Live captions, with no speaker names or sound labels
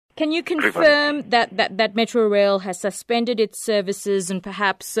Can you confirm that Metro Rail has suspended its services, and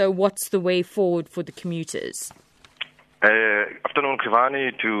perhaps what's the way forward for the commuters? Afternoon,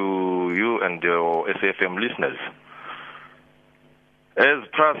 Krivani, to you and your SAFM listeners. As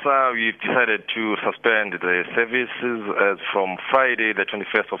PRASA, we've decided to suspend the services as from Friday, the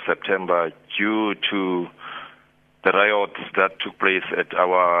 21st of September, due to the riots that took place at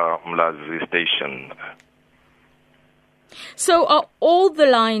our Umlazi station. So are all the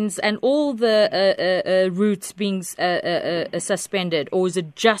lines and all the routes being suspended, or is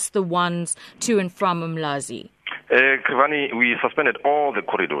it just the ones to and from Umlazi? Krivani, we suspended all the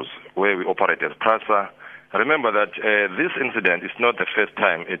corridors where we operate as PRASA. Remember that this incident is not the first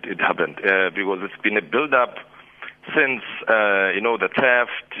time it happened, because it's been a build-up since, the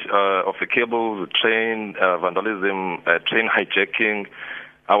theft of the cable, the train, vandalism, train hijacking,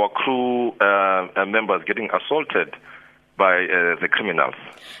 our crew members getting assaulted by the criminals.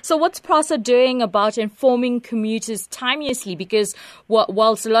 So what's PRASA doing about informing commuters timeously? Because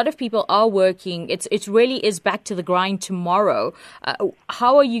whilst a lot of people are working, it really is back to the grind tomorrow.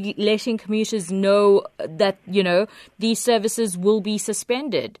 How are you letting commuters know that, these services will be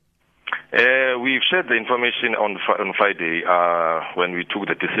suspended? We've shared the information on Friday when we took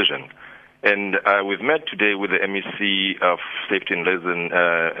the decision. And we've met today with the MEC of Safety and Liaison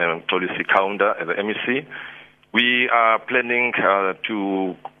Policy Counter at the MEC. We are planning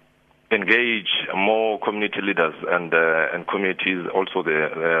to engage more community leaders and communities, also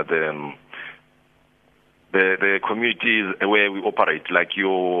the communities where we operate, like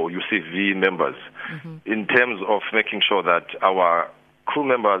your UCV members, in terms of making sure that our crew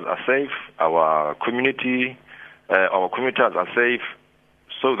members are safe, our commuters are safe,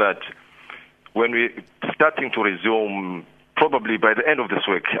 so that when we're starting to resume, probably by the end of this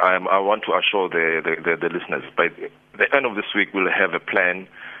week, I want to assure the listeners, by the end of this week, we'll have a plan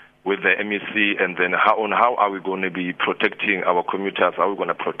with the MEC, and then how are we going to be protecting our commuters, how are we going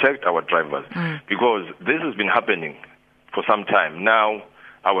to protect our drivers? Because this has been happening for some time. Now,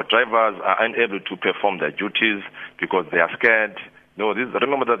 our drivers are unable to perform their duties because they are scared.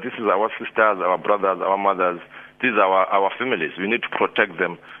 Remember that this is our sisters, our brothers, our mothers. These are our families. We need to protect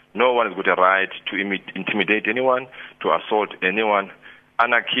them. No one has got a right to intimidate anyone, to assault anyone.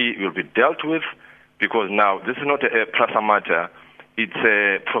 Anarchy will be dealt with, because now this is not a PRASA matter. It's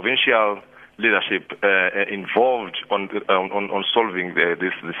a provincial leadership involved on solving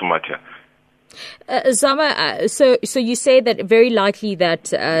this matter. Zama, so you say that very likely that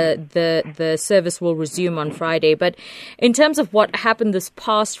the service will resume on Friday, but in terms of what happened this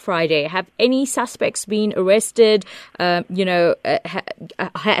past Friday, have any suspects been arrested? Has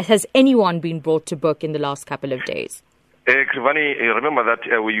anyone been brought to book in the last couple of days? Krivani, remember that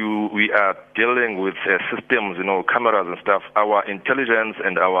we are dealing with systems, cameras and stuff. Our intelligence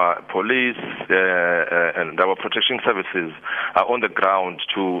and our police and our protection services are on the ground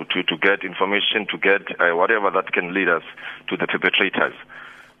to get information, to get whatever that can lead us to the perpetrators.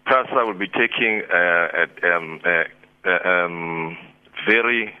 PRASA will be taking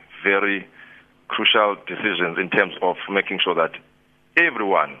very, very crucial decisions in terms of making sure that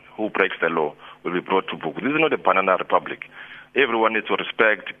everyone who breaks the law will be brought to book. This is not a banana republic. Everyone needs to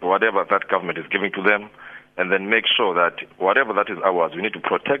respect whatever that government is giving to them, and then make sure that whatever that is ours, we need to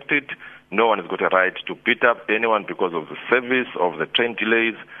protect it. No one has got a right to beat up anyone because of the service, of the train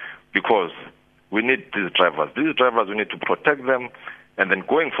delays, because we need these drivers. These drivers, we need to protect them, and then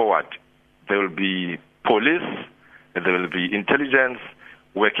going forward, there will be police, and there will be intelligence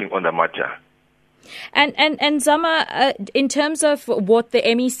working on the matter. And Zama, in terms of what the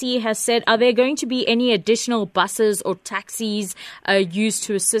MEC has said, are there going to be any additional buses or taxis used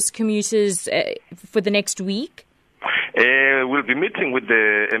to assist commuters for the next week? We'll be meeting with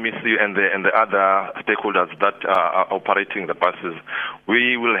the MEC and the other stakeholders that are operating the buses.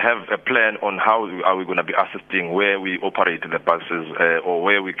 We will have a plan on how are we going to be assisting where we operate the buses or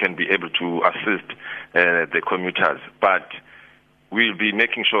where we can be able to assist the commuters. But we'll be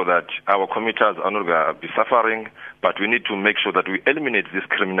making sure that our commuters are not going to be suffering, but we need to make sure that we eliminate this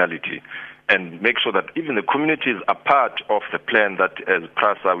criminality and make sure that even the communities are part of the plan that as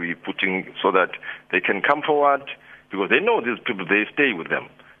PRASA we're putting, so that they can come forward, because they know these people, they stay with them.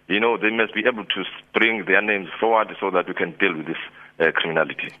 They must be able to bring their names forward so that we can deal with this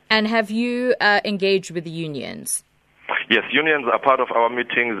criminality. And have you engaged with the unions? Yes, unions are part of our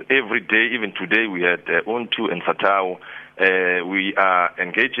meetings every day. Even today we had UNTU and SATAU. We are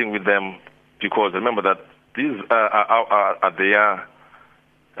engaging with them because remember that these are their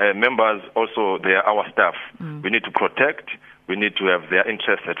members, also they are our staff. We need to protect, we need to have their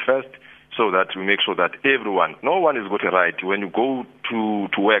interests at first. so that we make sure that everyone, no one is got a right. When you go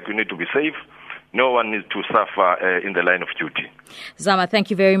to work, you need to be safe. No one needs to suffer in the line of duty. Zama, thank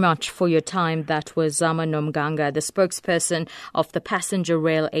you very much for your time. That was Zama Nomganga, the spokesperson of the Passenger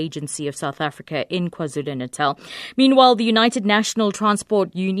Rail Agency of South Africa in KwaZulu-Natal. Meanwhile, the United National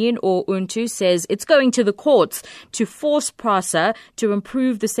Transport Union, or UNTU, says it's going to the courts to force PRASA to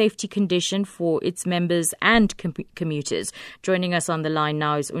improve the safety condition for its members and commuters. Joining us on the line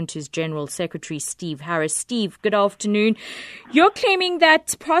now is UNTU's General Secretary, Steve Harris. Steve, good afternoon. You're claiming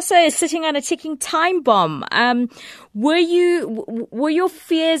that PRASA is sitting on a ticking time bomb. Were your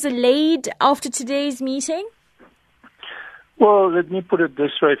fears allayed after today's meeting? Well, let me put it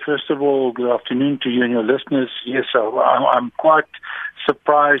this way. First of all, good afternoon to you and your listeners. Yes, I'm quite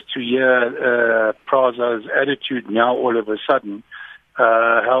surprised to hear PRASA's attitude now all of a sudden.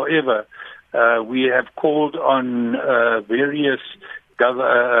 However, we have called on various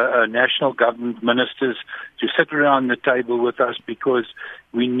national government ministers to sit around the table with us because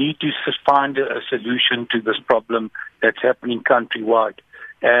we need to find a solution to this problem that's happening countrywide.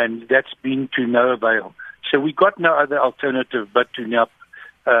 And that's been to no avail. So we got no other alternative but to now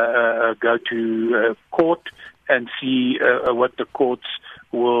go to court and see what the courts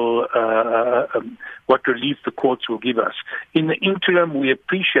will, what relief the courts will give us. In the interim, we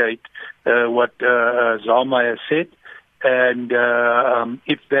appreciate what Zama has said. And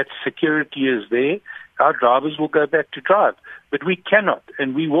if that security is there, our drivers will go back to drive. But we cannot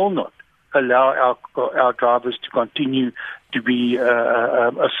and we will not allow our drivers to continue to be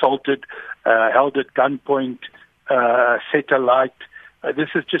assaulted, held at gunpoint, set alight. This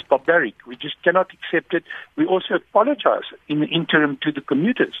is just barbaric. We just cannot accept it. We also apologize in the interim to the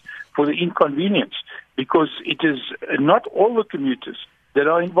commuters for the inconvenience because it is not all the commuters that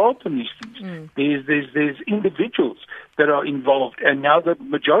are involved in these things. There's individuals that are involved, and now the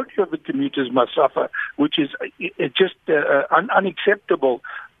majority of the commuters must suffer, which is just unacceptable.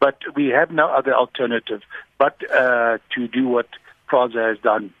 But we have no other alternative but to do what PRASA has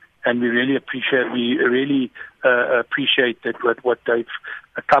done, and we really appreciate that what they've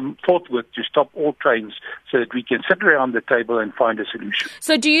come forth with to stop all trains so that we can sit around the table and find a solution.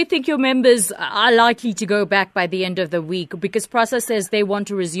 So do you think your members are likely to go back by the end of the week? Because PRASA says they want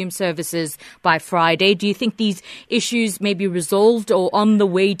to resume services by Friday. Do you think these issues may be resolved or on the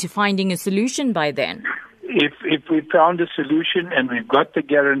way to finding a solution by then? If we found a solution and we've got the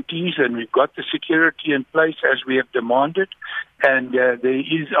guarantees and we've got the security in place as we have demanded, and there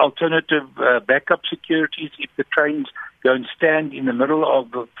is alternative backup securities if the trains don't stand in the middle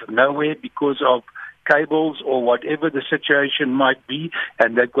of nowhere because of cables or whatever the situation might be,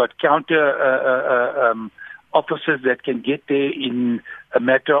 and they've got counter officers that can get there in a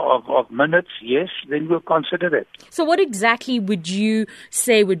matter of minutes, yes, then we'll consider it. So what exactly would you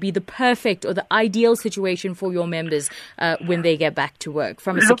say would be the perfect or the ideal situation for your members when they get back to work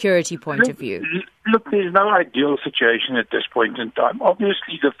from a security point of view? Look, there's no ideal situation at this point in time.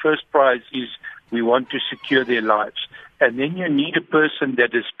 Obviously, the first prize is we want to secure their lives. And then you need a person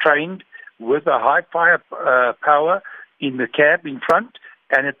that is trained with a high fire power in the cab in front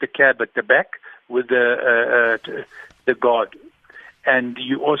and at the cab at the back with the guard. And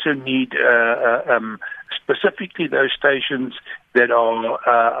you also need specifically those stations that are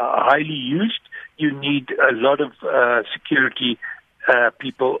highly used. You need a lot of security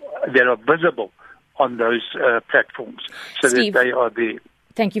people that are visible on those platforms so Steve, that they are there.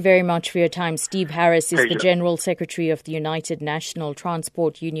 Thank you very much for your time. Steve Harris is Pleasure. the General Secretary of the United National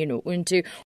Transport Union, or UNTU.